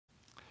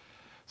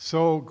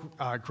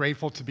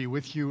Grateful to be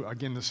with you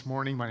again this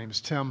morning. My name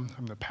is Tim.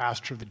 I'm the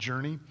pastor of The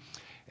Journey,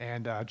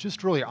 and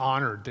just really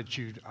honored that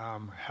you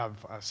have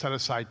set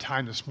aside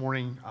time this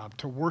morning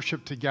to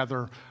worship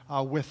together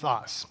with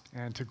us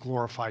and to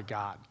glorify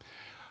God.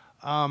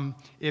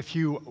 If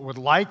you would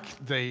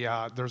like,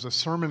 there's a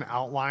sermon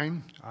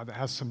outline that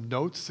has some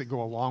notes that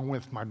go along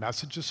with my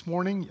message this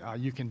morning.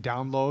 You can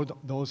download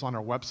those on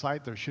our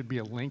website. There should be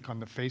a link on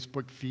the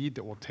Facebook feed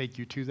that will take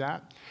you to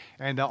that.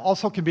 And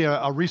also can be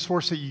a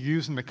resource that you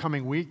use in the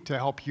coming week to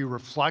help you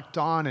reflect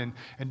on and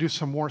do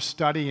some more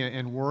study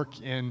and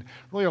work in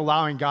really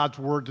allowing God's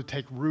Word to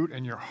take root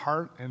in your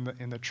heart and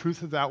the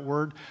truth of that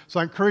Word. So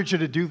I encourage you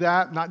to do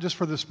that, not just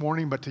for this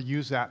morning, but to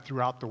use that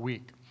throughout the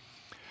week.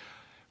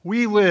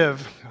 We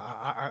live,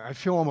 I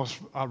feel almost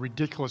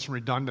ridiculous and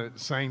redundant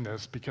saying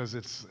this because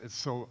it's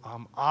so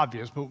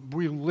obvious, but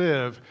we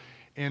live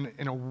in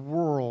a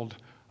world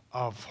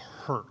of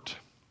hurt.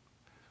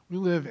 We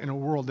live in a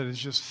world that is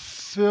just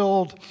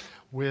filled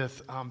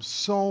with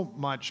so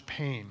much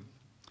pain.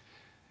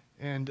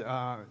 And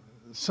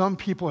some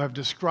people have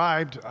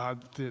described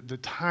the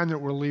time that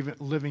we're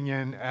living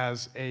in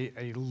as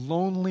a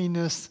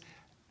loneliness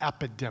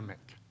epidemic.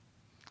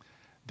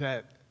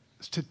 That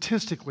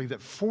statistically, that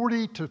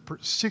 40 to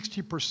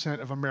 60%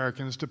 of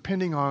Americans,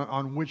 depending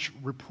on which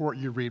report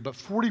you read, but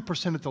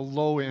 40% at the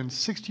low end,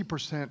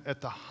 60% at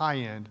the high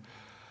end,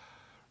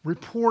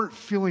 report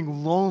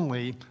feeling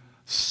lonely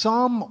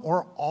some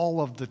or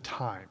all of the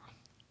time.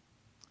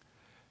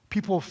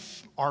 People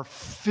are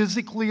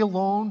physically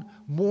alone.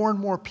 More and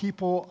more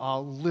people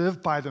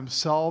live by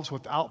themselves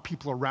without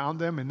people around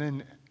them, and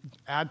then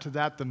add to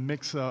that the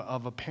mix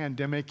of a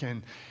pandemic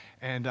and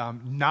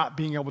not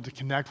being able to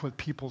connect with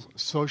people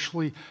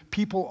socially.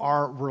 People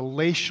are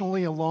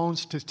relationally alone.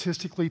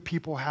 Statistically,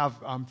 people have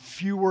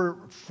fewer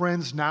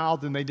friends now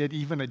than they did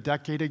even a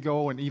decade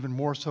ago, and even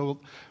more so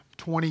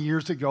 20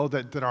 years ago,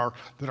 that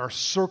our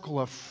circle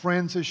of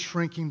friends is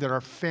shrinking, that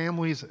our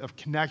families of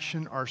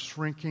connection are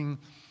shrinking,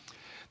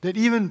 that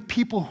even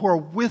people who are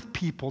with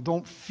people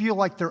don't feel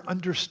like they're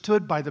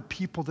understood by the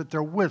people that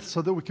they're with,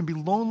 so that we can be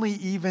lonely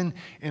even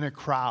in a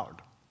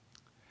crowd.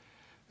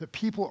 That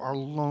people are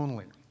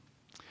lonely.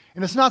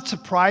 And it's not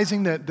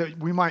surprising that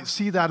we might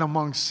see that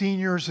among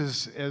seniors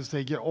as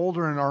they get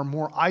older and are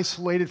more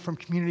isolated from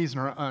communities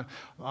and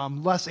are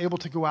less able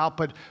to go out,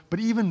 but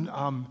even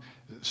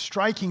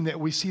striking that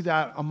we see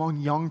that among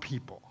young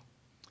people.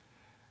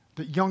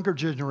 That younger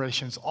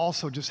generations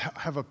also just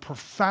have a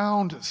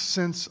profound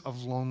sense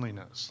of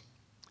loneliness.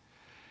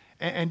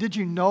 And did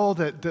you know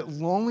that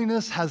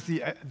loneliness has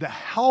the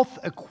health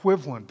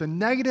equivalent, the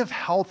negative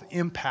health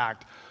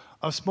impact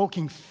of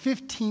smoking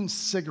 15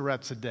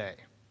 cigarettes a day?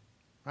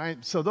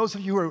 Right? So those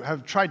of you who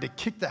have tried to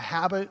kick the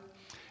habit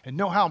and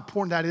know how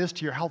important that is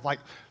to your health, like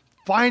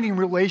finding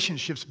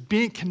relationships,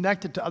 being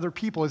connected to other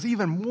people is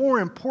even more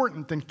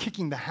important than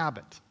kicking the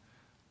habit.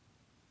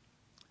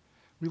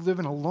 We live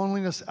in a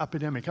loneliness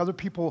epidemic. Other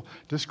people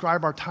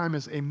describe our time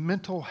as a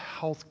mental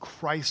health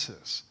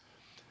crisis.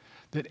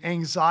 That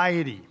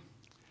anxiety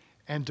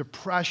and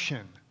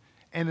depression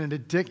and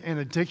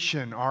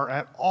addiction are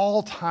at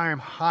all-time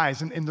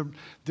highs. And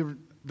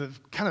the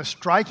kind of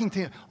striking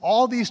thing,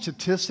 all these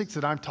statistics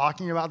that I'm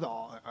talking about,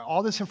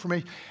 all this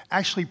information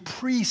actually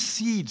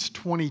precedes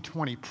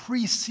 2020,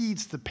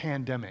 precedes the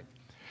pandemic,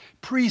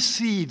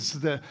 precedes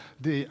the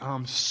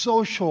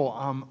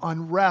social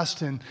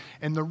unrest and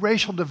the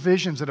racial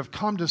divisions that have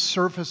come to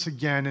surface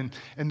again,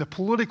 and the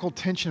political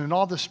tension and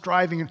all the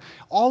striving, and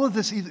all of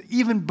this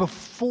even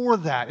before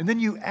that. And then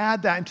you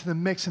add that into the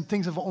mix and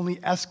things have only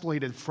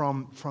escalated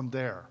from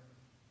there.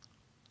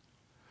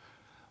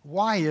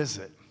 Why is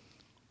it?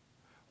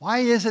 Why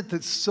is it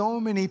that so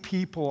many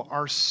people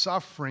are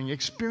suffering,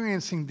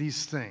 experiencing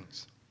these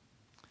things?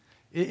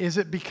 Is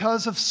it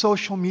because of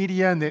social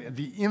media and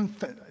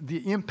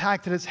the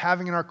impact that it's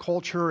having in our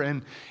culture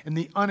and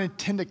the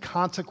unintended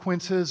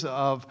consequences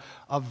of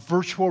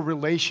virtual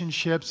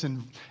relationships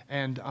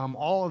and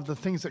all of the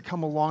things that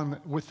come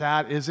along with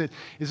that? Is it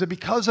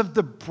because of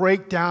the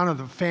breakdown of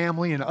the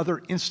family and other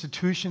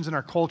institutions in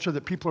our culture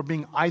that people are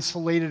being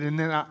isolated and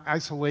in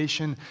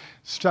isolation,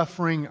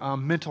 suffering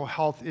mental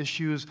health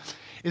issues?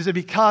 Is it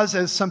because,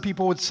 as some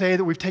people would say,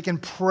 that we've taken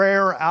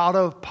prayer out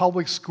of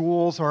public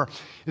schools? Or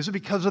is it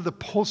because of the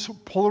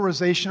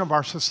polarization of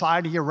our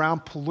society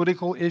around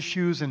political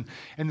issues and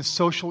the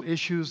social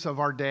issues of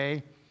our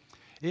day?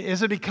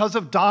 Is it because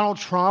of Donald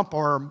Trump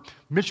or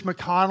Mitch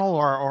McConnell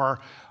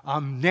or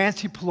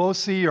Nancy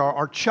Pelosi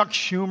or Chuck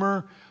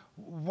Schumer?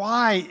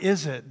 Why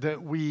is it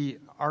that we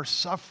are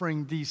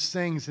suffering these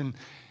things? And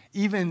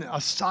even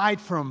aside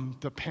from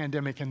the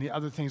pandemic and the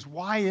other things,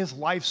 why is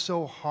life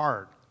so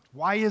hard?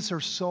 Why is there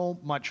so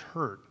much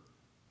hurt?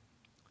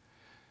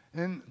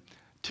 And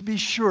to be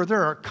sure,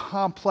 there are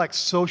complex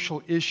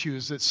social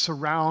issues that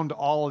surround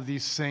all of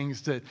these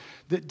things that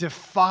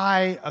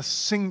defy a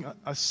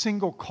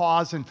single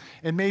cause,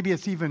 and maybe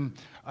it's even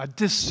a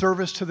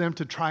disservice to them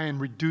to try and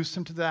reduce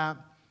them to that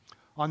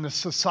on the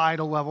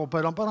societal level,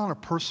 but on a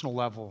personal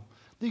level.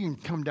 You can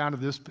come down to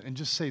this and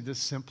just say this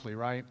simply,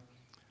 right?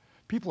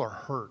 People are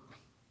hurt.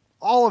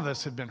 All of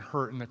us have been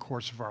hurt in the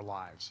course of our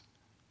lives.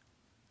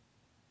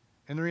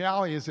 And the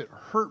reality is that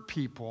hurt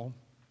people,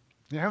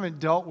 they haven't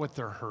dealt with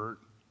their hurt,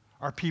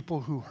 are people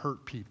who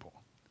hurt people.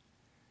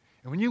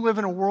 And when you live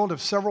in a world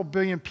of several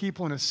billion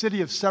people, in a city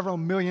of several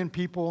million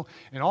people,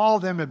 and all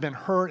of them have been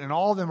hurt, and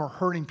all of them are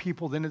hurting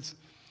people, then it's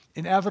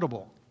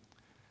inevitable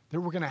that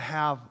we're going to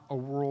have a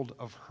world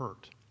of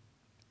hurt.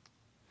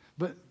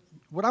 But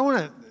what I want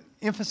to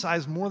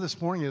emphasize more this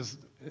morning is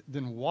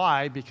than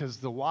why, because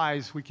the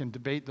whys, we can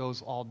debate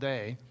those all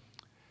day,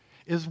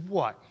 is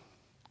what?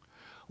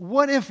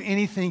 What, if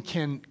anything,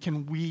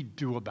 can we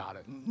do about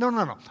it?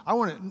 No. I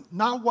want to,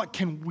 not what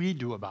can we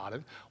do about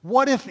it.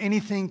 What, if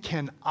anything,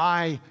 can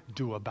I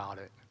do about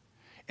it?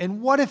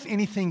 And what, if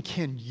anything,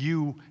 can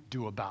you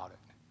do about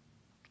it?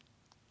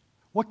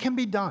 What can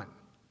be done?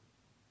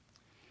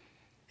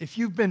 If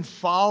you've been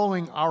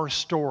following our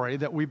story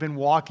that we've been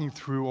walking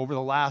through over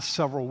the last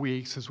several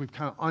weeks as we've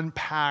kind of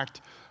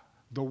unpacked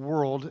the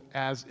world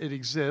as it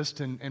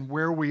exists and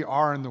where we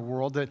are in the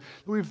world, that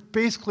we've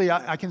basically,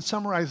 I can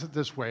summarize it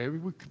this way.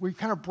 We've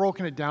kind of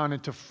broken it down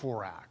into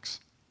 4 acts.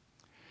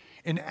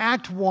 In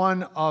Act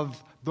 1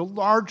 of the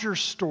larger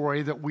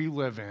story that we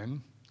live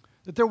in,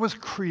 that there was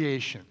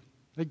creation.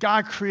 That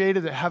God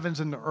created the heavens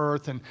and the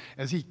earth, and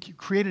as He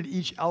created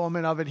each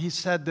element of it, He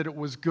said that it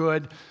was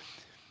good.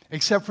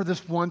 Except for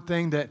this one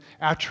thing, that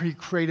after He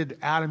created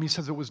Adam, He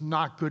says it was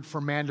not good for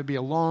man to be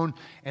alone.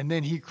 And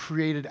then He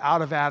created,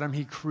 out of Adam,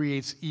 He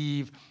creates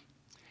Eve.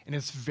 And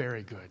it's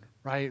very good,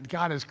 right?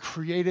 God has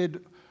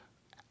created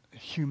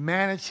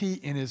humanity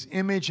in His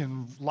image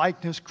and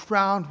likeness,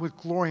 crowned with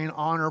glory and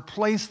honor,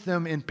 placed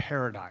them in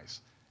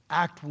paradise.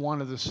 Act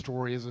 1 of the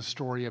story is a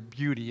story of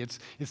beauty. It's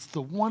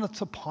the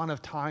once upon a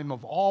time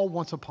of all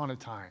once upon a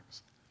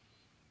times.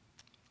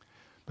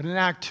 But in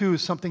Act 2,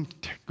 something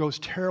goes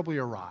terribly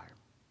awry.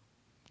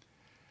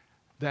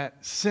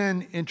 That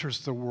sin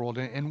enters the world,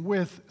 and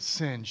with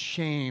sin,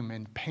 shame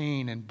and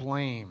pain and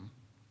blame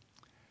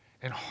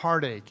and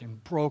heartache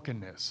and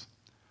brokenness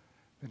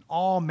and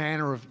all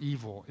manner of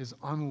evil is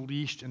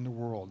unleashed in the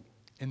world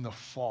in the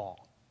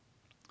fall.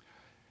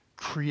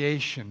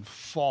 Creation,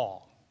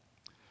 fall.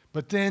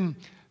 But then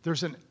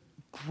there's a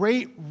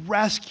great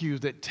rescue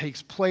that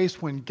takes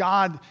place when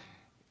God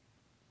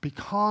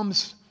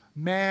becomes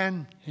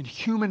man in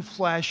human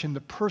flesh in the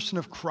person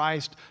of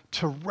Christ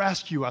to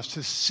rescue us,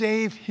 to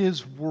save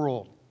His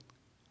world,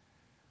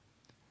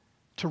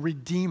 to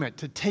redeem it,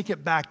 to take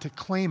it back, to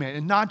claim it.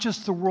 And not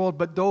just the world,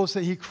 but those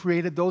that He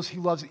created, those He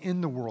loves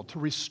in the world, to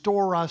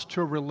restore us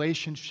to a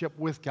relationship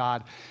with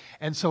God.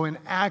 And so in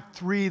Act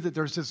 3, that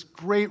there's this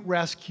great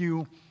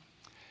rescue,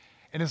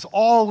 and it's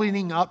all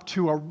leading up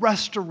to a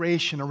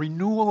restoration, a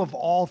renewal of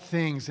all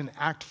things in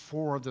Act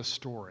 4 of the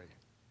story.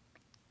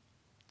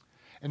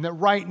 And that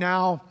right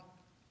now,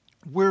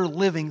 we're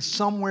living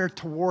somewhere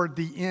toward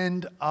the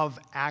end of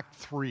Act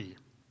 3,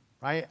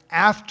 right?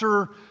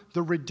 After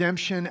the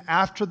redemption,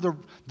 after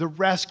the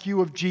rescue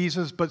of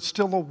Jesus, but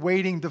still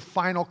awaiting the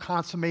final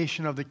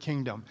consummation of the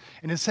kingdom.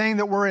 And it's saying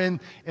that we're in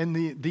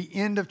the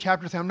end of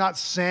chapter 3. I'm not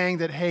saying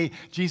that, hey,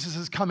 Jesus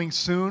is coming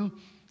soon.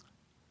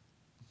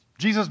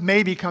 Jesus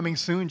may be coming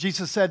soon.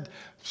 Jesus said,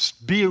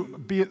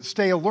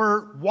 stay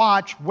alert,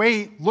 watch,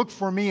 wait, look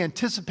for me,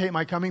 anticipate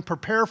my coming,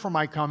 prepare for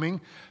my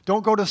coming.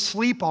 Don't go to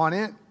sleep on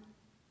it.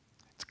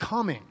 It's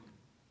coming.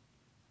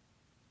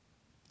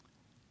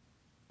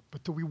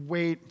 But do we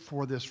wait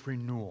for this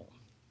renewal?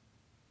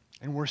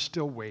 And we're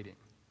still waiting.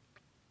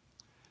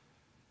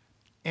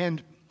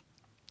 And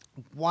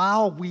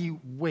while we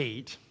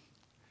wait,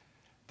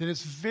 then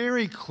it's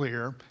very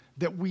clear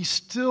that we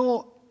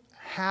still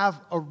have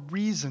a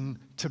reason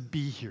to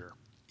be here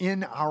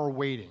in our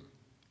waiting.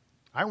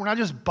 Right? We're not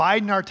just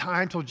biding our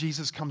time till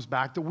Jesus comes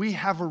back, that we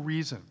have a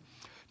reason.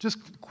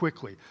 Just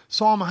quickly,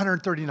 Psalm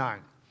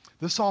 139.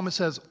 The psalmist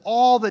says,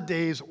 all the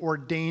days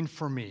ordained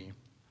for me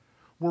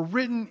were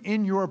written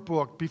in your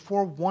book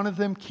before one of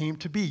them came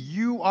to be.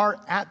 You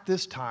are at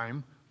this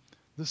time,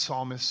 the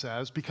psalmist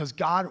says, because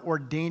God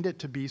ordained it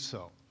to be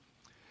so.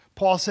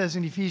 Paul says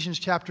in Ephesians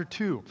chapter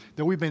 2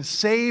 that we've been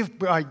saved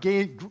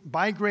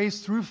by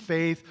grace through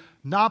faith,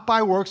 not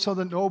by works so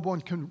that no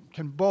one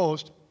can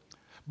boast,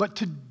 but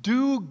to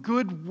do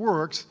good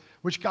works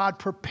which God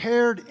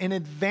prepared in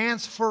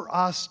advance for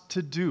us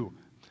to do.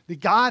 That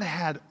God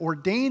had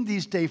ordained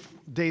these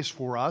days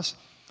for us,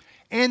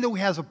 and that we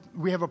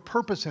have a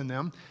purpose in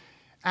them.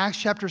 Acts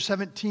chapter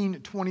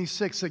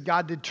 17:26, that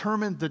God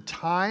determined the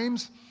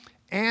times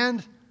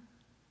and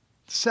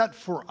set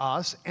for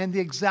us and the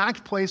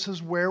exact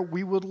places where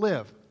we would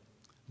live.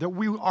 That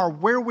we are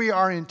where we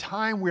are in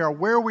time, we are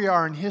where we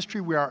are in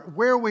history, we are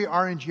where we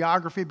are in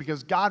geography,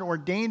 because God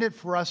ordained it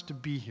for us to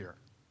be here.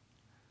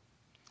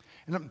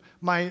 And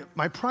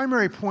my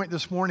primary point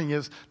this morning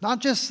is not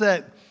just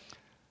that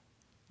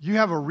you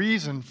have a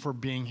reason for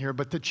being here,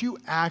 but that you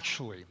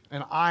actually,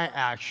 and I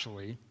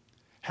actually,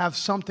 have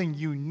something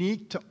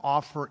unique to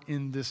offer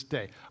in this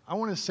day. I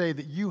want to say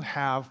that you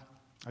have,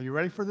 are you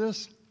ready for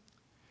this?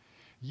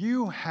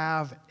 You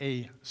have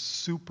a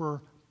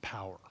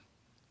superpower.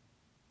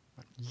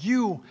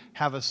 You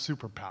have a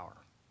superpower.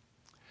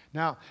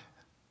 Now,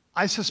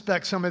 I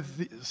suspect some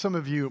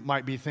of you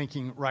might be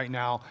thinking right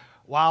now,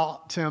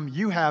 wow, Tim,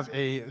 you have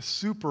a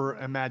super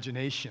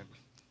imagination.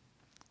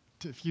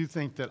 If you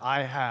think that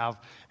I have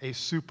a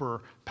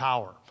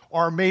superpower.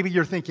 Or maybe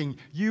you're thinking,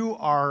 you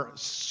are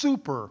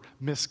super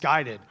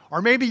misguided.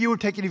 Or maybe you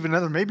would take it even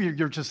another. Maybe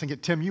you're just thinking,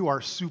 Tim, you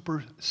are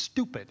super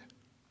stupid.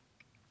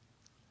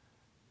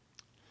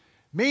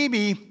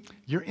 Maybe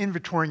you're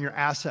inventorying your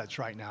assets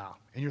right now,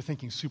 and you're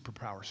thinking,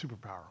 superpower.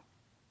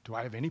 Do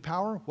I have any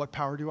power? What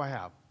power do I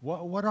have?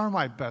 What are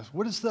my best?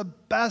 What is the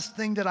best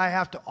thing that I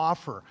have to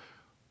offer?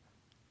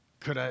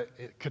 Could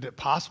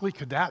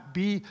that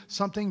be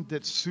something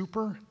that's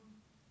super?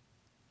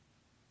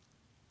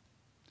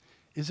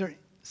 Is there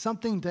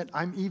something that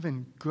I'm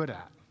even good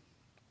at?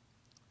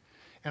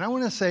 And I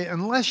want to say,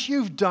 unless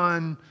you've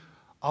done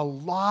a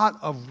lot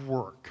of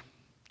work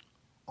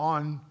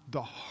on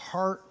the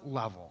heart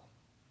level,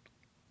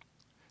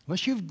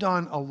 unless you've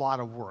done a lot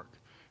of work,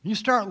 you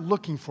start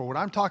looking for what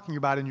I'm talking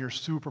about in your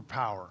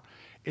superpower,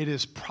 it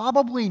is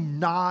probably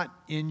not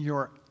in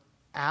your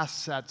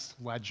assets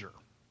ledger.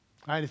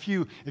 Right? If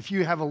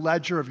you have a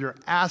ledger of your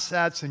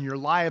assets and your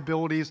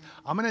liabilities,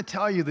 I'm going to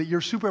tell you that your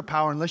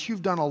superpower, unless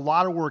you've done a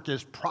lot of work,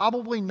 is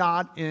probably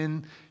not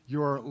in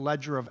your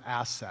ledger of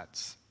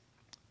assets.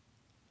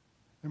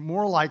 And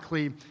more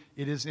likely,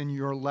 it is in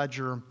your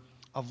ledger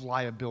of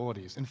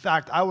liabilities. In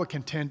fact, I would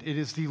contend it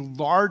is the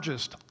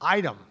largest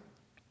item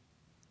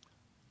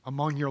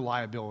among your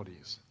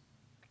liabilities.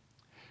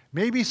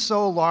 Maybe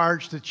so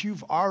large that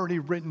you've already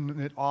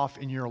written it off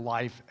in your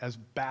life as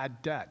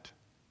bad debt.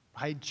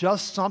 Right?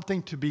 Just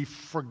something to be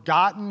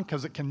forgotten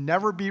because it can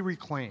never be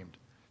reclaimed,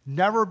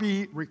 never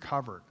be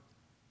recovered.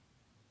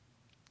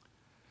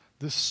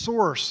 The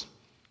source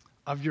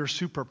of your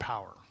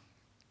superpower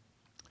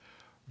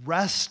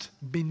rests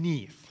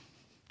beneath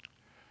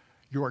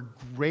your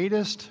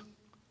greatest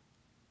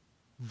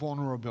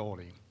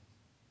vulnerability,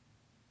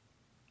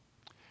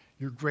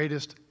 your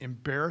greatest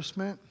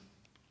embarrassment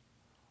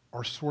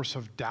or source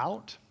of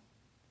doubt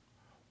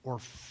or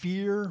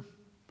fear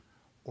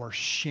or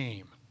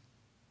shame.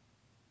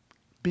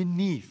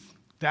 Beneath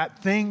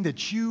that thing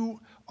that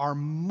you are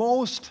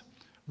most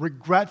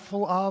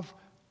regretful of,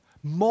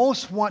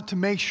 most want to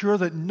make sure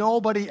that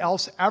nobody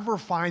else ever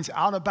finds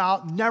out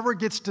about, never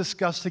gets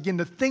discussed again,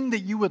 the thing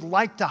that you would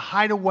like to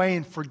hide away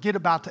and forget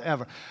about to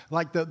ever,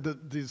 like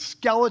the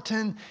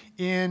skeleton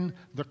in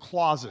the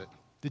closet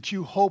that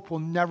you hope will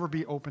never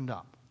be opened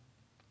up.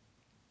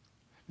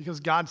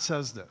 Because God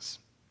says this.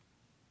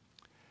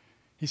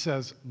 He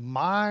says,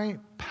 my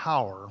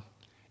power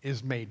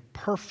is made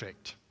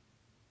perfect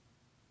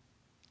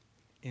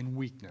in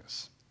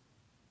weakness.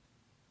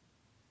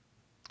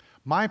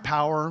 My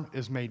power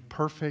is made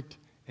perfect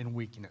in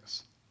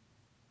weakness.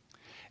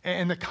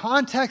 And the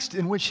context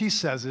in which he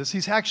says this,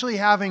 he's actually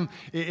having,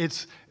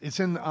 it's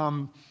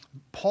in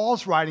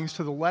Paul's writings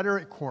to the letter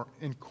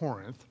in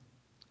Corinth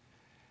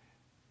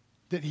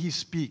that he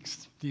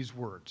speaks these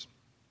words.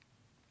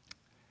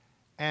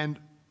 And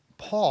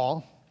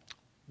Paul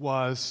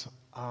was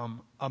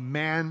a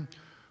man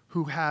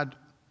who had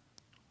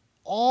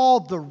all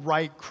the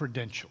right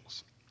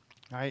credentials.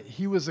 Right?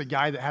 He was a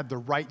guy that had the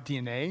right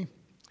DNA.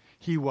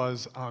 He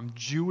was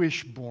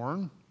Jewish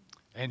born,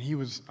 and he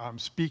was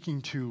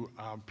speaking to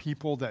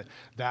people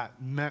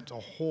that meant a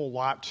whole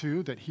lot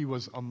to, that he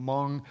was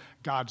among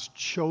God's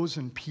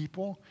chosen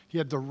people. He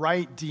had the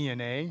right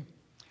DNA.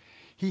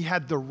 He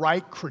had the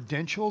right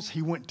credentials.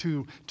 He went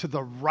to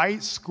the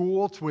right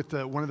school with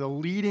one of the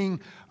leading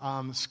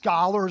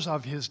scholars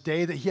of his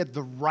day, that he had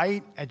the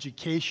right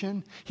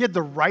education. He had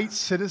the right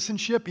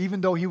citizenship. Even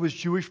though he was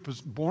Jewish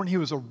born, he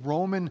was a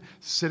Roman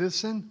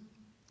citizen.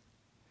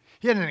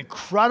 He had an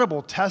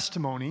incredible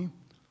testimony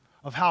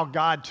of how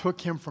God took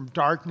him from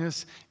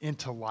darkness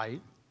into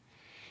light.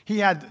 He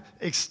had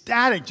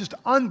ecstatic, just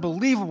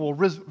unbelievable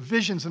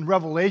visions and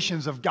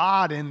revelations of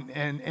God and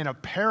a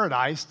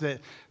paradise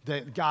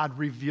that God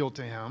revealed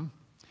to him.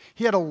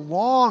 He had a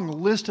long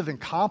list of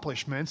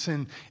accomplishments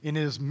in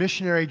his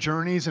missionary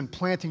journeys and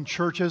planting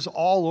churches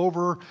all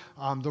over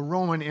the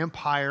Roman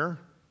Empire.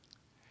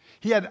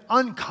 He had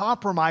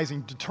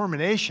uncompromising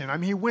determination. I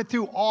mean, he went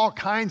through all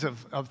kinds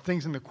of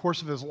things in the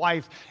course of his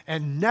life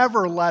and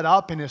never let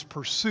up in his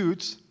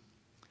pursuits.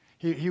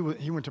 He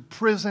went to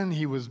prison,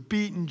 he was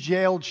beaten,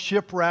 jailed,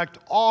 shipwrecked,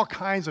 all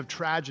kinds of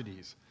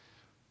tragedies.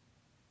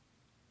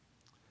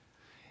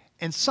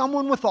 And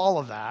someone with all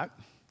of that,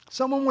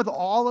 someone with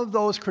all of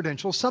those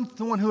credentials,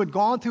 someone who had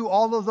gone through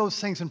all of those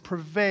things and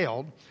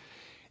prevailed,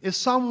 is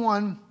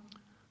someone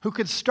who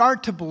could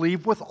start to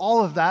believe with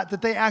all of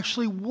that they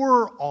actually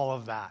were all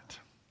of that.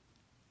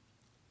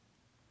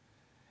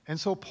 And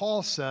so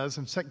Paul says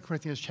in 2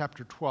 Corinthians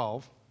chapter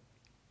 12,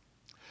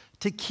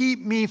 to keep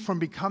me from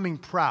becoming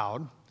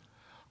proud,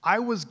 I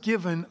was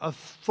given a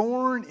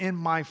thorn in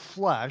my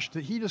flesh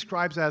that he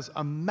describes as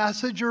a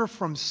messenger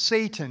from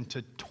Satan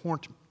to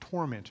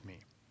torment me.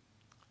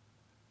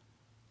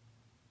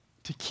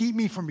 To keep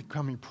me from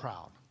becoming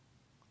proud,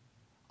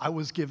 I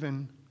was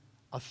given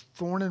a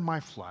thorn in my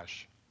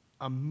flesh,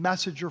 a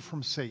messenger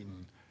from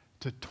Satan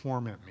to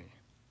torment me,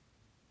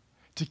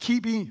 to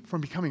keep me from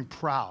becoming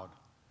proud.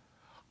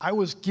 I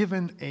was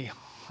given a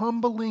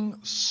humbling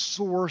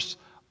source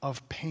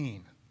of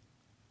pain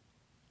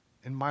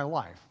in my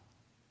life.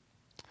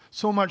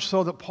 So much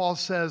so that Paul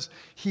says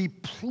he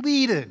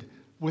pleaded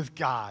with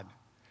God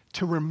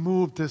to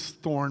remove this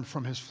thorn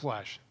from his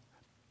flesh,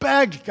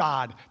 begged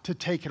God to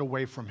take it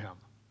away from him,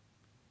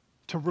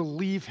 to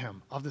relieve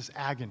him of this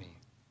agony.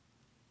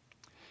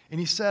 And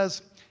he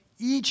says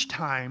each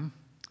time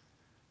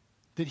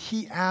that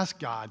he asked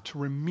God to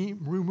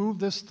remove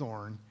this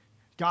thorn,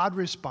 God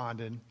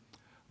responded,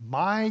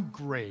 "My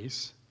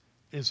grace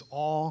is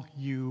all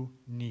you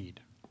need."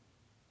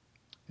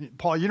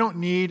 Paul, you don't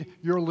need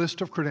your list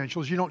of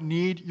credentials. You don't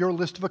need your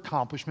list of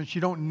accomplishments.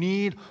 You don't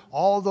need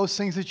all those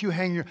things that you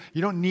hang your,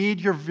 you don't need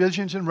your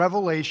visions and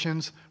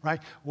revelations,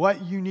 right?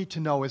 What you need to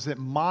know is that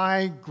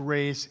my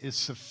grace is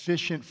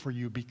sufficient for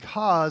you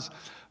because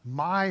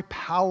my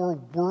power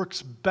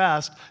works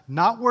best,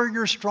 not where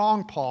you're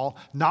strong, Paul,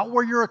 not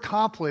where you're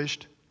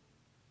accomplished.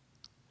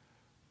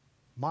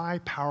 My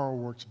power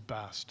works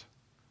best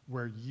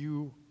where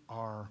you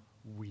are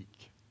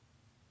weak.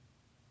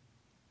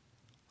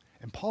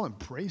 And Paul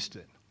embraced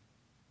it.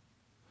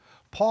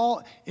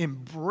 Paul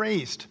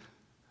embraced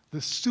the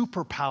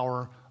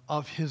superpower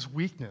of his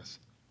weakness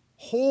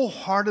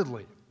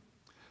wholeheartedly.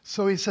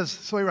 So he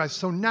writes,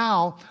 "So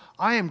now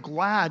I am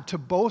glad to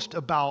boast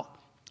about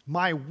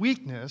my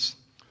weakness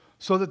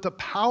so that the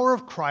power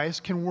of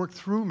Christ can work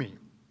through me.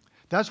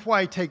 That's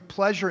why I take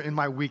pleasure in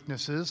my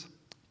weaknesses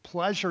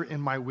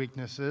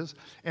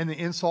and the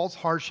insults,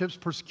 hardships,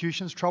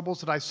 persecutions, troubles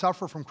that I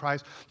suffer from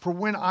Christ. For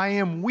when I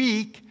am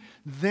weak,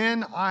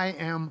 then I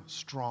am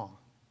strong."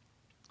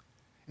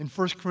 In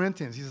 1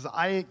 Corinthians, he says,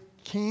 "I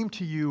came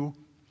to you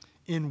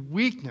in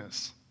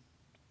weakness,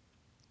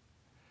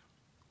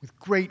 with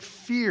great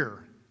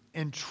fear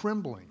and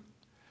trembling.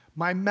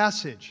 My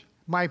message,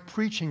 my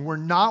preaching were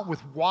not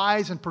with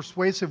wise and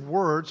persuasive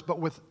words, but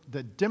with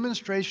the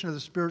demonstration of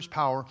the Spirit's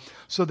power,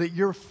 so that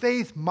your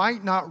faith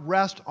might not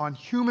rest on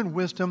human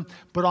wisdom,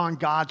 but on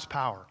God's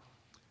power."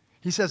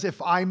 He says,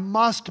 if I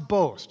must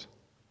boast,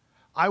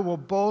 I will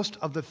boast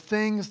of the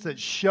things that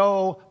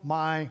show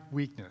my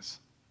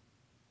weakness.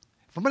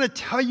 If I'm going to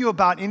tell you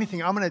about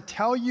anything, I'm going to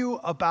tell you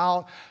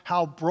about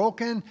how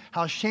broken,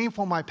 how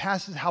shameful my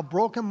past is, how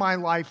broken my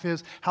life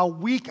is, how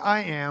weak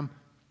I am,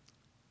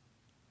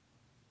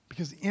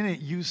 because in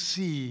it you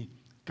see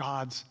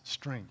God's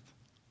strength.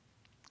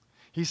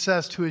 He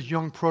says to his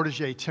young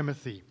protege,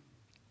 Timothy,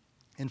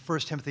 in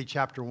 1 Timothy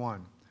chapter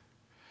 1,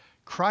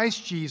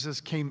 "Christ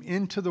Jesus came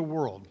into the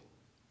world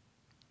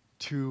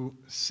to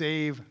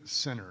save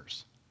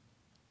sinners.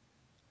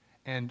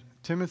 And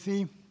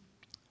Timothy,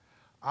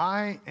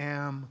 I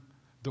am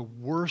the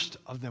worst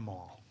of them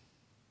all."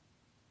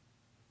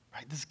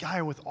 Right? This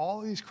guy with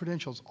all these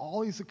credentials, all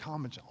these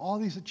accomplishments, all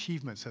these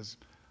achievements says,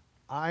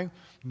 I am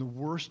the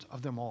worst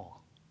of them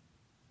all.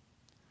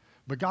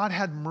 But God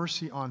had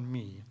mercy on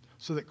me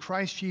so that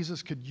Christ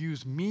Jesus could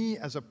use me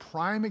as a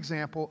prime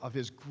example of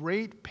his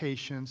great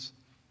patience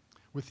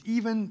with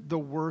even the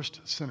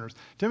worst sinners.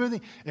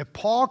 Timothy, if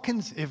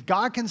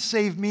God can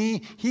save me,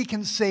 he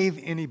can save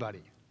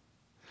anybody.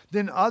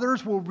 Then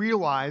others will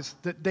realize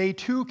that they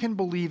too can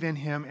believe in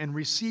him and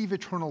receive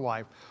eternal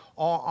life.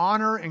 All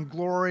honor and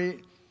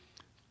glory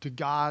to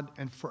God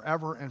and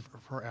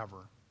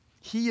forever.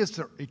 He is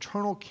the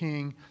eternal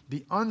King,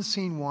 the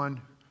unseen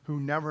one who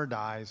never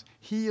dies.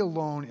 He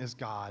alone is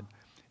God.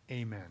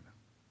 Amen.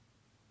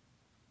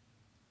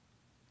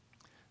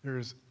 There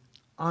is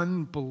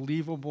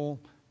unbelievable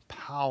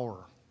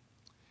power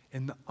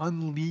in the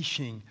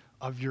unleashing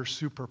of your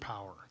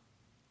superpower.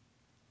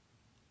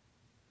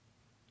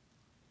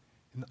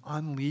 In the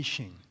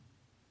unleashing,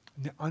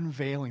 in the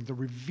unveiling, the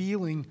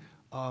revealing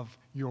of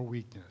your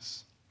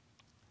weakness.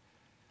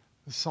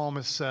 The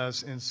psalmist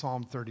says in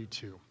Psalm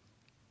 32,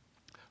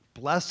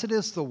 "Blessed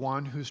is the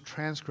one whose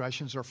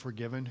transgressions are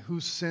forgiven,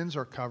 whose sins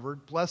are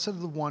covered. Blessed is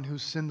the one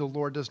whose sin the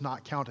Lord does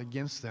not count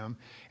against them,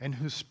 and in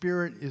whose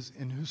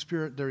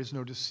spirit there is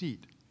no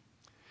deceit."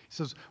 He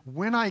says,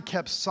 when I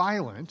kept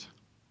silent,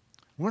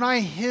 when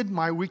I hid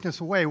my weakness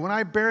away, when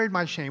I buried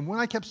my shame, when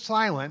I kept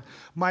silent,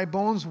 my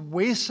bones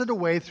wasted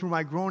away through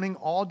my groaning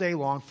all day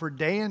long, for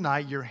day and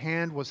night your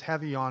hand was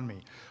heavy on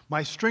me.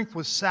 My strength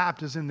was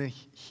sapped as in the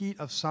heat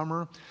of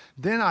summer.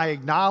 Then I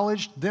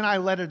acknowledged, then I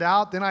let it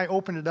out, then I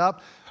opened it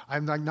up. I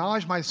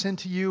acknowledged my sin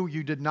to you.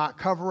 You did not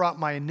cover up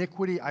my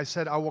iniquity. I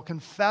said, I will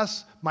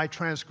confess my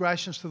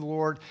transgressions to the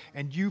Lord,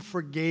 and you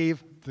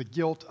forgave the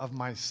guilt of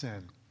my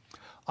sin.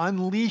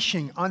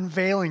 Unleashing,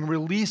 unveiling,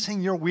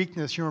 releasing your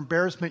weakness, your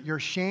embarrassment, your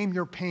shame,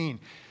 your pain.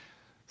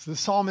 So the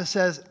psalmist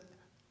says,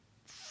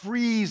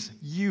 frees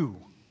you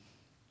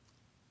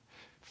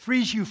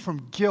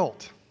from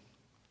guilt,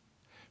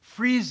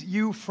 frees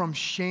you from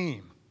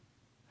shame,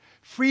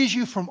 frees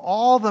you from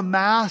all the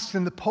masks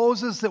and the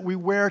poses that we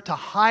wear to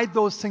hide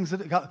those things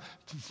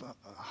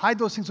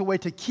away,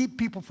 to keep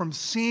people from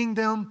seeing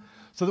them,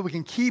 so that we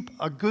can keep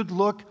a good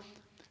look,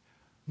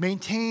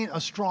 maintain a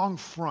strong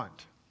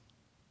front.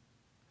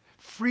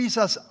 frees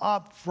us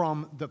up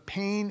from the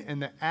pain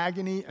and the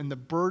agony and the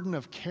burden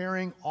of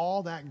carrying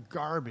all that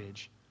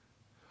garbage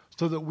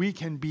so that we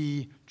can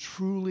be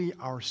truly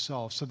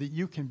ourselves, so that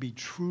you can be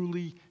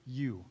truly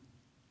you.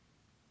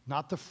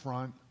 Not the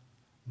front,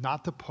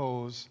 not the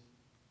pose,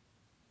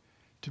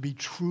 to be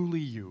truly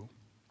you.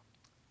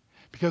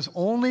 Because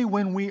only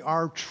when we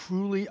are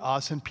truly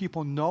us and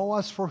people know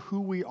us for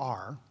who we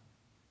are,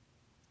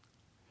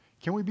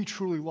 can we be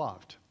truly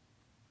loved.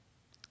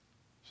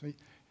 So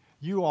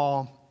you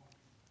all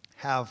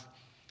have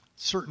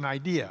certain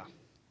idea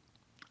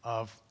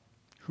of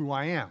who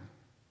I am.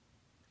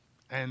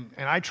 And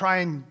I try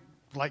and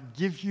like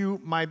give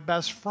you my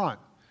best front,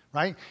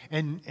 right?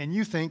 And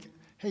you think,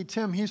 hey,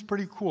 Tim, he's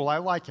pretty cool. I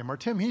like him. Or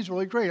Tim, he's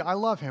really great. I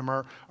love him.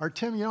 Or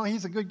Tim,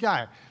 he's a good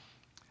guy.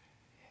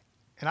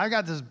 And I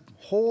got this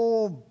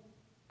whole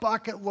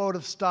bucket load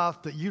of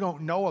stuff that you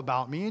don't know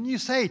about me. And you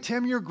say,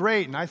 Tim, you're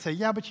great. And I say,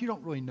 yeah, but you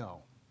don't really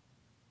know.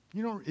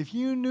 If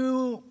you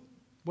knew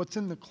what's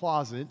in the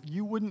closet,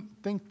 you wouldn't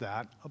think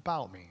that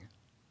about me.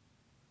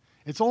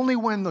 It's only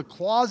when the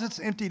closet's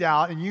emptied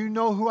out and you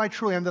know who I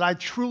truly am that I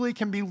truly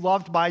can be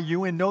loved by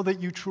you and know that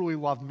you truly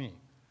love me.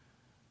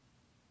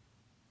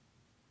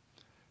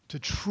 To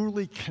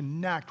truly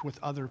connect with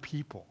other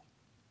people.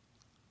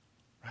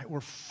 Right?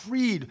 We're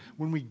freed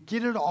when we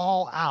get it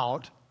all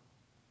out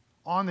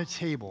on the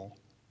table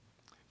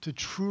to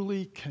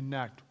truly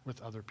connect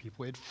with other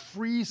people. It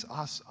frees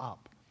us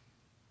up.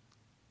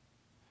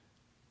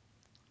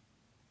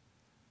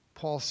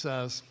 Paul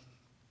says,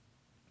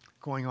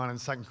 going on in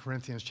 2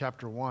 Corinthians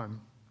chapter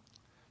 1,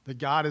 that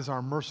God is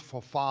our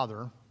merciful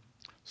Father,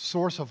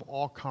 source of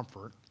all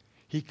comfort.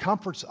 He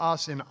comforts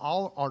us in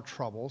all our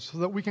troubles so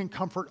that we can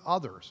comfort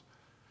others.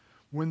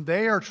 When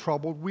they are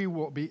troubled, we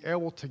will be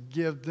able to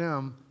give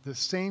them the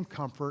same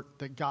comfort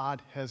that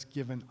God has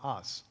given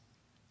us.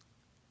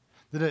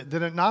 That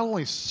it not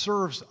only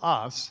serves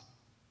us,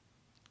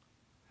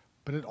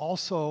 but it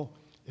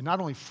not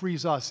only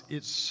frees us,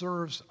 it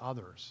serves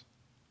others.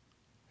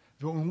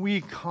 That when we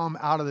come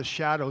out of the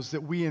shadows,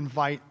 that we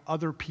invite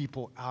other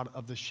people out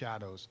of the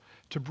shadows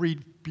to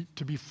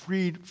be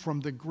freed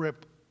from the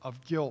grip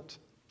of guilt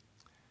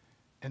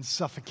and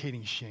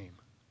suffocating shame.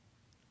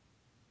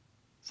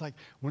 It's like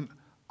when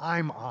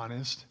I'm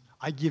honest,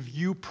 I give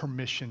you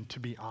permission to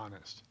be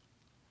honest.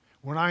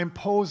 When I'm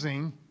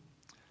posing,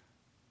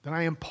 then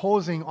I am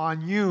imposing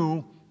on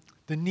you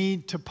the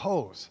need to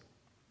pose.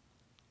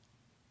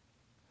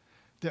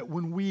 That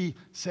when we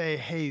say,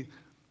 hey,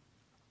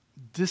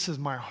 this is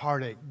my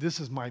heartache,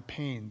 this is my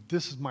pain,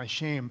 this is my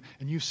shame,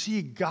 and you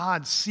see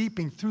God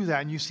seeping through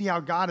that, and you see how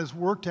God has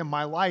worked in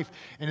my life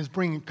and is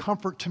bringing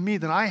comfort to me,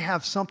 then I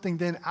have something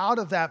then out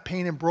of that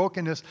pain and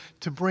brokenness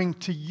to bring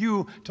to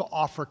you to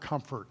offer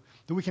comfort.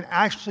 That we can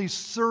actually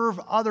serve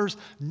others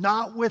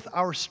not with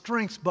our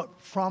strengths, but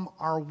from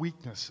our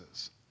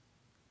weaknesses.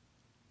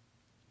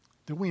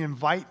 That we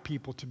invite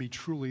people to be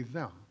truly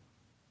them.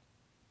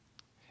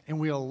 And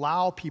we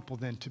allow people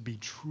then to be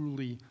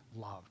truly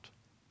loved.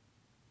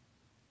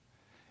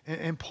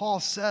 And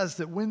Paul says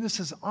that when this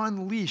is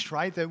unleashed,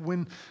 right, that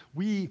when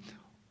we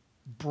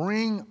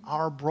bring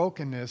our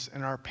brokenness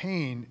and our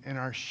pain and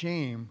our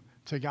shame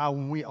to God,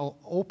 when we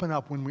open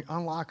up, when we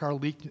unlock our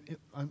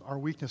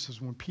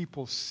weaknesses, when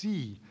people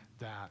see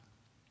that,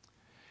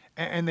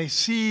 and they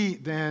see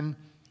then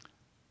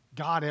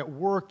God at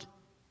work,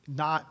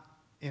 not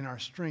in our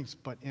strengths,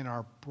 but in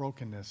our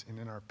brokenness and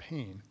in our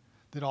pain,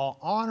 that all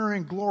honor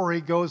and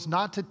glory goes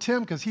not to Tim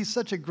because he's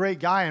such a great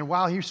guy and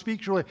wow, he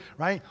speaks really,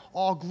 right?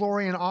 All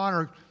glory and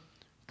honor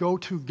go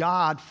to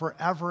God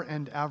forever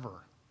and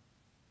ever.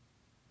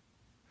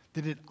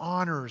 That it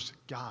honors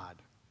God.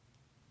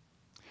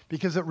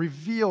 Because it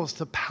reveals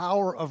the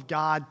power of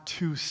God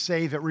to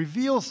save. It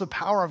reveals the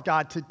power of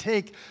God to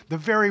take the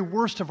very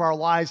worst of our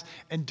lives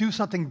and do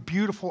something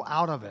beautiful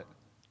out of it.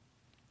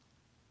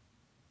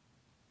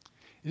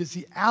 It is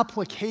the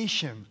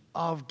application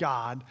of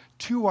God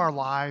to our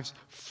lives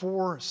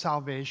for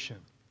salvation.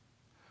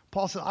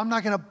 Paul said, I'm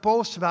not going to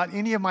boast about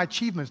any of my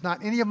achievements,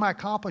 not any of my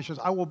accomplishments.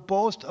 I will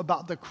boast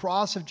about the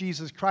cross of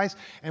Jesus Christ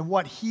and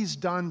what he's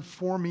done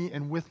for me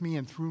and with me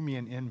and through me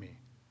and in me.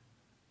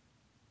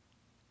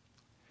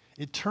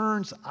 It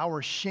turns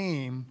our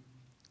shame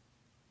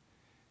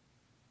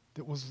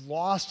that was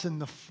lost in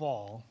the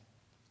fall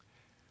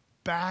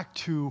back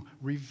to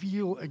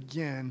reveal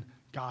again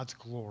God's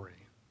glory.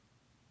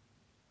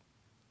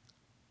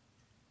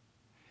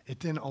 It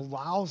then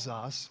allows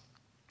us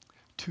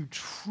to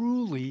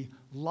truly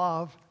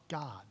love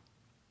God.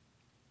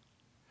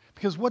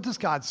 Because what does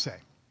God say?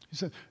 He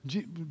said,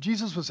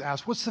 Jesus was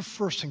asked, what's the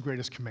first and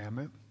greatest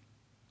commandment?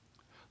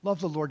 Love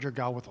the Lord your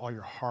God with all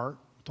your heart,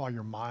 with all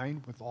your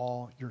mind, with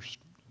all your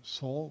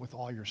soul, with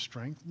all your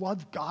strength.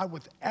 Love God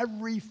with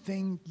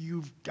everything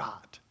you've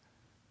got.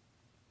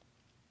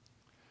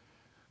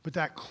 But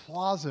that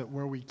closet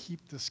where we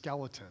keep the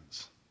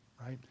skeletons,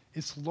 right?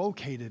 It's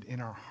located in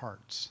our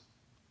hearts.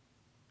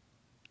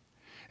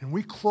 And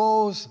we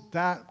close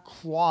that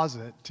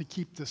closet to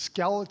keep the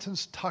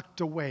skeletons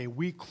tucked away.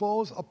 We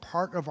close a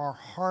part of our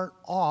heart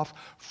off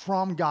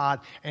from God,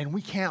 and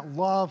we can't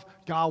love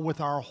God with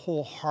our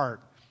whole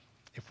heart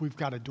if we've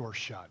got a door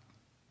shut.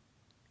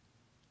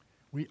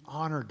 We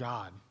honor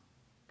God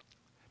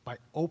by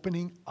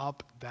opening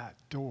up that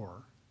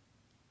door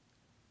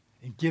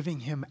and giving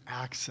him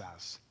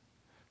access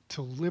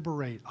to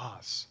liberate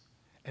us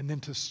and then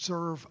to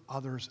serve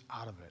others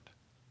out of it.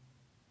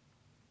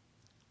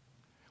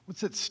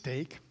 What's at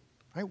stake?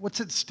 Right?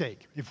 What's at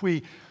stake if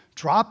we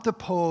drop the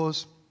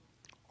pose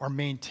or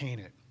maintain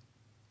it?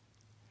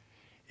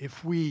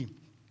 If we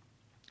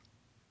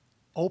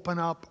open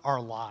up our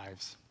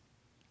lives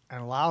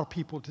and allow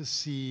people to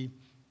see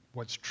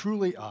what's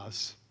truly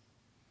us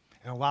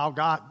and allow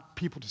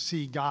people to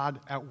see God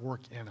at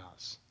work in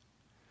us.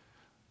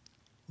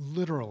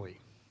 Literally,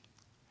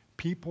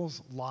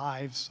 people's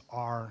lives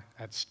are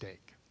at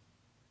stake.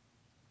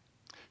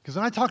 Because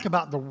when I talk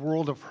about the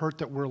world of hurt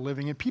that we're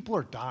living in, people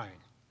are dying.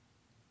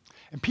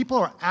 And people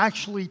are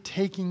actually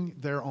taking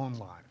their own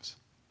lives.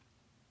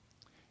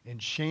 In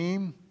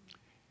shame,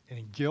 and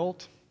in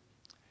guilt,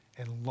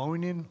 and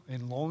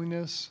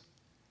loneliness,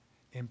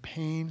 and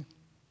pain.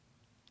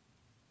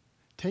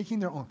 Taking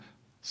their own.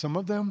 Some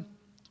of them,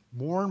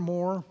 more and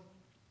more,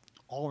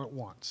 all at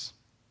once.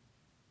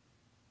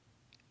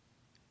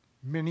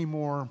 Many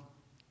more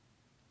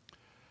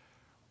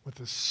with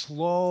a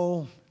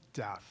slow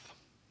death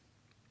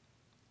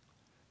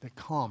that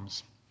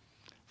comes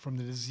from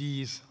the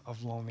disease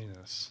of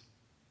loneliness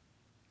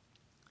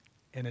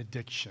and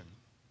addiction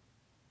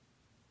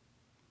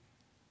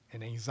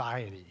and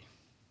anxiety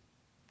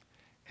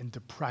and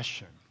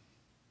depression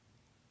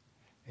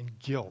and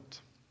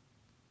guilt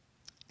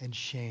and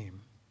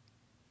shame.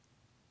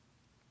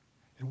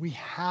 And we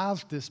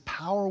have this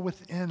power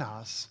within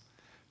us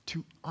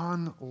to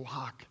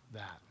unlock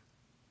that.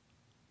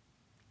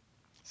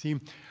 See,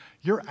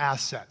 your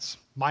assets,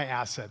 my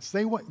assets,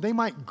 they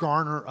might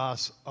garner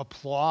us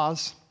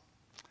applause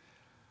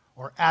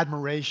or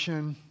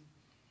admiration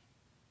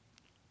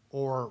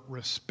or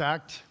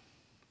respect,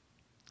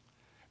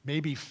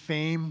 maybe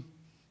fame,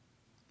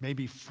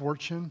 maybe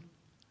fortune.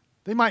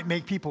 They might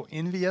make people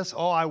envious.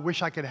 Oh, I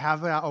wish I could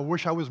have that. I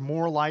wish I was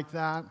more like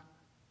that.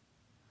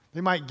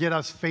 They might get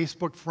us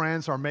Facebook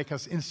friends or make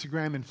us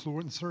Instagram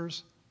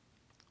influencers.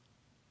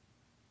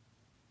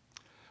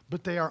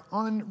 But they are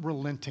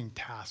unrelenting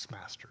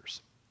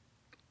taskmasters.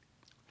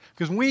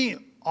 Because when we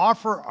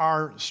offer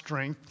our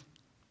strength,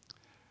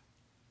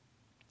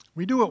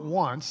 we do it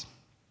once,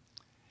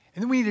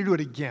 and then we need to do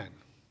it again.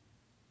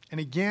 And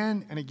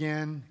again, and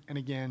again, and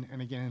again,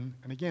 and again,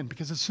 and again.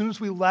 Because as soon as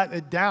we let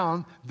it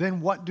down,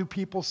 then what do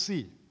people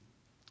see?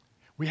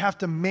 We have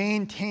to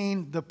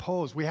maintain the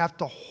pose. We have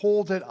to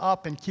hold it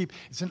up and keep.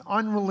 It's an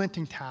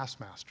unrelenting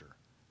taskmaster.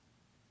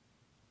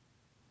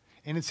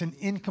 And it's an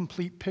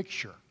incomplete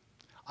picture.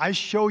 I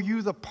show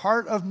you the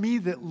part of me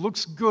that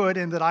looks good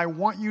and that I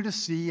want you to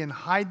see and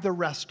hide the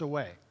rest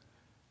away.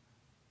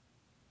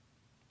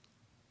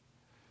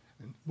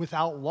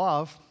 Without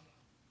love,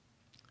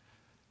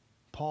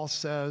 Paul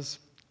says,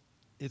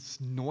 it's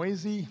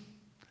noisy,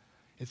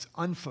 it's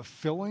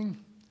unfulfilling,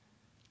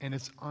 and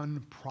it's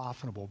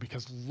unprofitable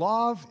because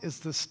love is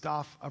the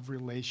stuff of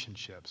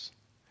relationships.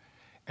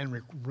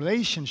 And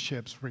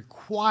relationships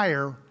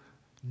require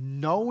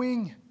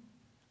knowing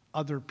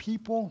other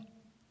people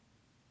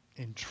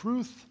in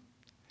truth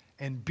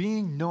and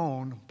being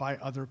known by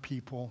other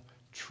people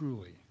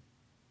truly.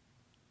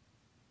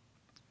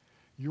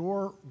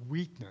 Your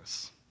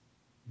weakness,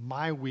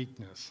 my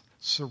weakness,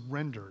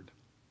 surrendered,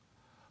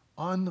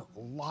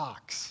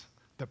 unlocks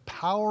the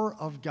power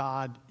of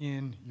God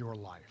in your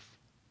life.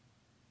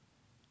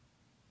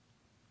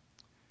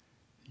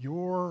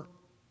 Your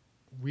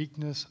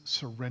weakness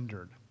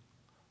surrendered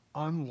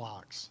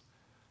unlocks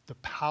the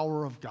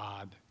power of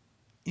God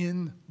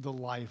in the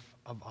life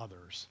of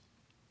others.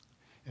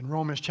 In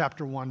Romans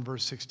chapter 1,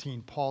 verse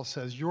 16, Paul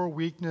says, your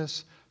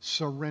weakness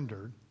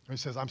surrendered. He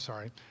says,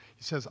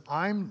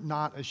 I'm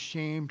not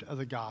ashamed of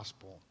the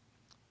gospel,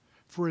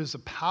 for it is the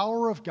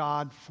power of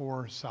God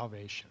for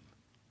salvation.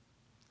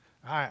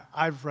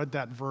 I've read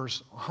that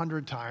verse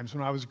 100 times.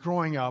 When I was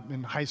growing up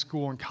in high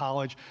school and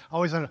college, I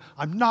always said,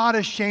 I'm not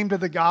ashamed of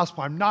the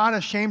gospel. I'm not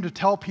ashamed to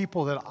tell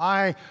people that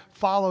I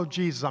follow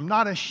Jesus. I'm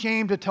not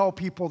ashamed to tell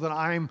people that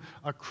I'm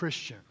a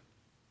Christian.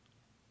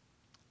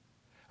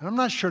 And I'm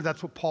not sure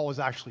that's what Paul was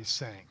actually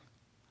saying.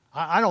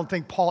 I don't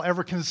think Paul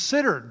ever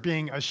considered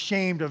being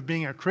ashamed of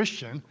being a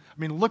Christian. I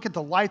mean, look at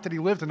the life that he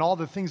lived and all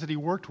the things that he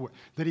went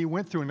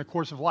through in the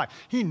course of life.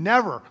 He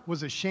never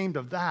was ashamed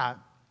of that.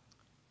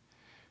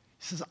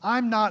 He says,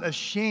 I'm not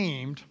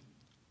ashamed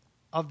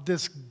of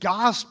this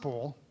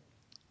gospel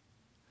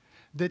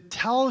that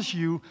tells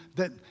you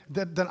that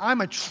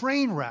I'm a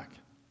train wreck,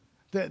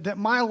 that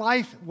my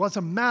life was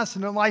a mess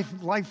and that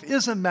life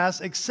is a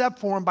mess except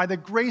for him by the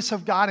grace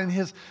of God and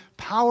his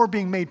power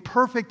being made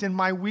perfect in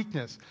my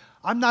weakness.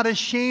 I'm not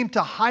ashamed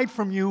to hide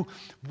from you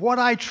what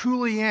I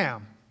truly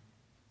am.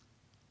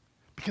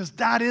 Because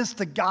that is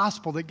the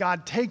gospel, that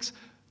God takes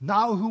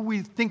Not who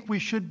we think we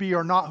should be,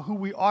 or not who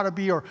we ought to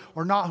be, or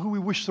not who we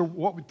wish the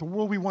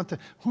world we want to,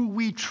 who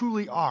we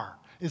truly are.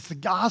 It's the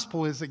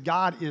gospel is that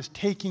God is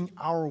taking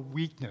our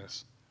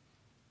weakness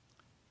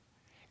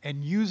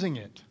and using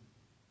it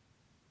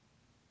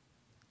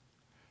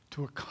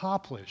to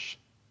accomplish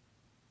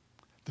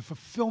the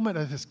fulfillment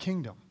of his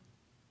kingdom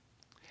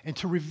and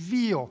to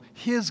reveal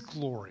his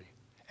glory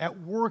at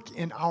work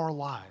in our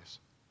lives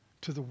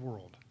to the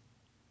world.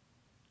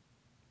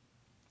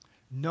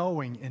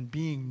 Knowing and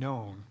being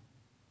known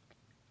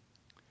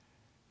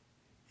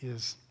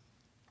is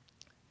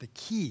the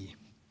key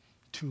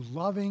to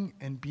loving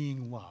and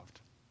being loved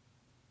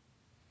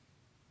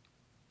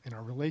in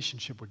our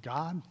relationship with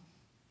God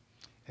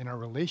and our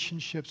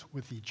relationships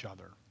with each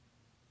other.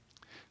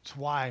 It's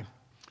why,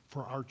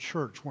 for our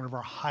church, one of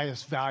our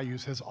highest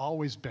values has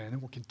always been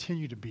and will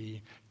continue to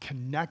be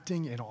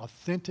connecting in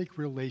authentic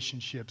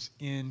relationships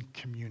in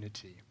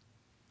community.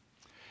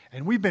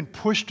 And we've been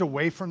pushed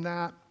away from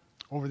that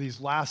over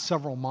these last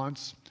several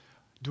months,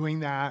 doing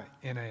that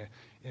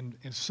in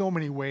so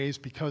many ways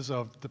because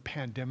of the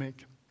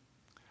pandemic.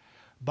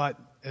 But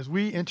as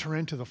we enter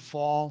into the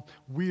fall,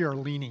 we are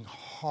leaning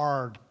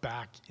hard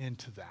back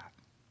into that.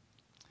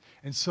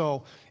 And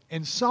so,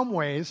 in some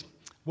ways,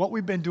 what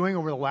we've been doing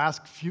over the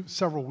last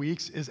several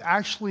weeks is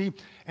actually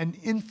an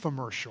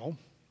infomercial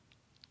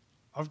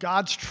of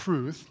God's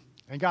truth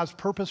and God's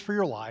purpose for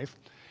your life,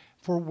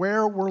 for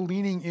where we're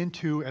leaning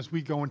into as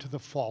we go into the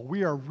fall.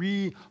 We are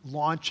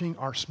relaunching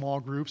our small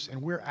groups,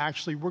 and we're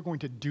going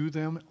to do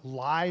them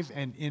live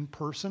and in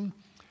person,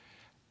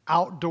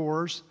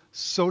 outdoors,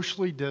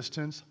 socially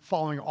distanced,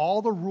 following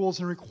all the rules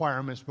and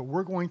requirements, but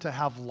we're going to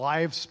have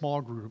live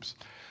small groups.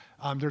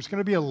 There's going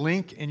to be a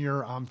link in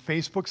your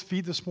Facebook's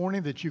feed this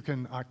morning that you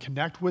can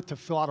connect with to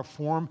fill out a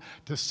form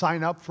to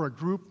sign up for a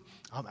group.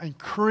 I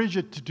encourage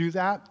you to do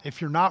that. If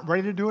you're not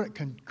ready to do it, I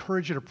can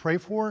encourage you to pray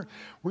for it.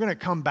 We're going to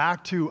come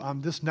back to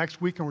this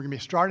next week, and we're going to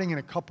be starting in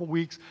a couple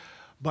weeks.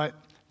 But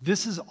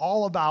this is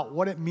all about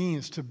what it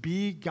means to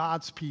be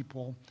God's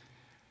people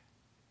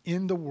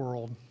in the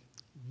world,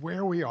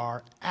 where we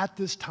are at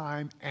this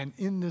time and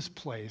in this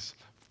place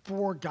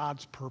for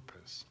God's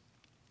purpose.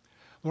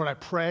 Lord, I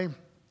pray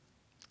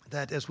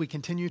that as we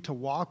continue to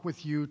walk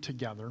with you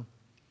together,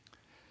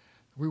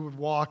 we would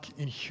walk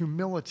in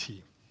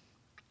humility,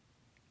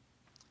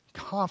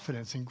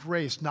 confidence, and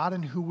grace, not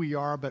in who we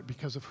are, but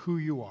because of who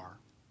you are.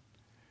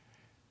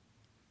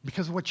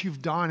 Because of what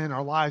you've done in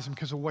our lives, and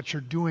because of what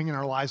you're doing in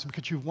our lives, and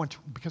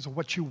because of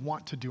what you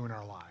want to do in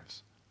our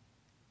lives.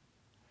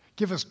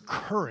 Give us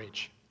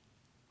courage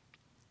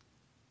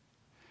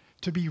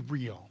to be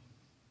real,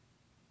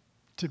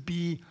 to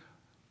be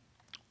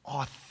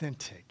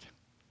authentic,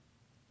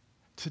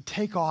 to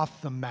take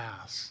off the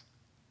mask,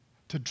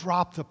 to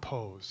drop the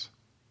pose,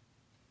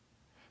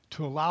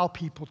 to allow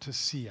people to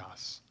see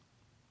us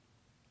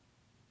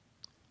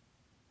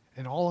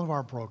in all of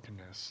our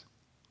brokenness,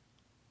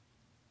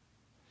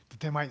 that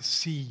they might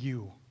see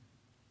you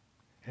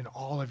in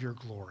all of your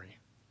glory.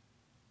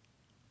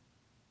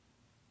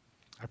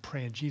 I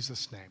pray in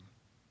Jesus' name,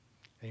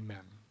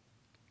 amen.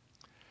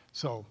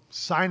 So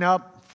sign up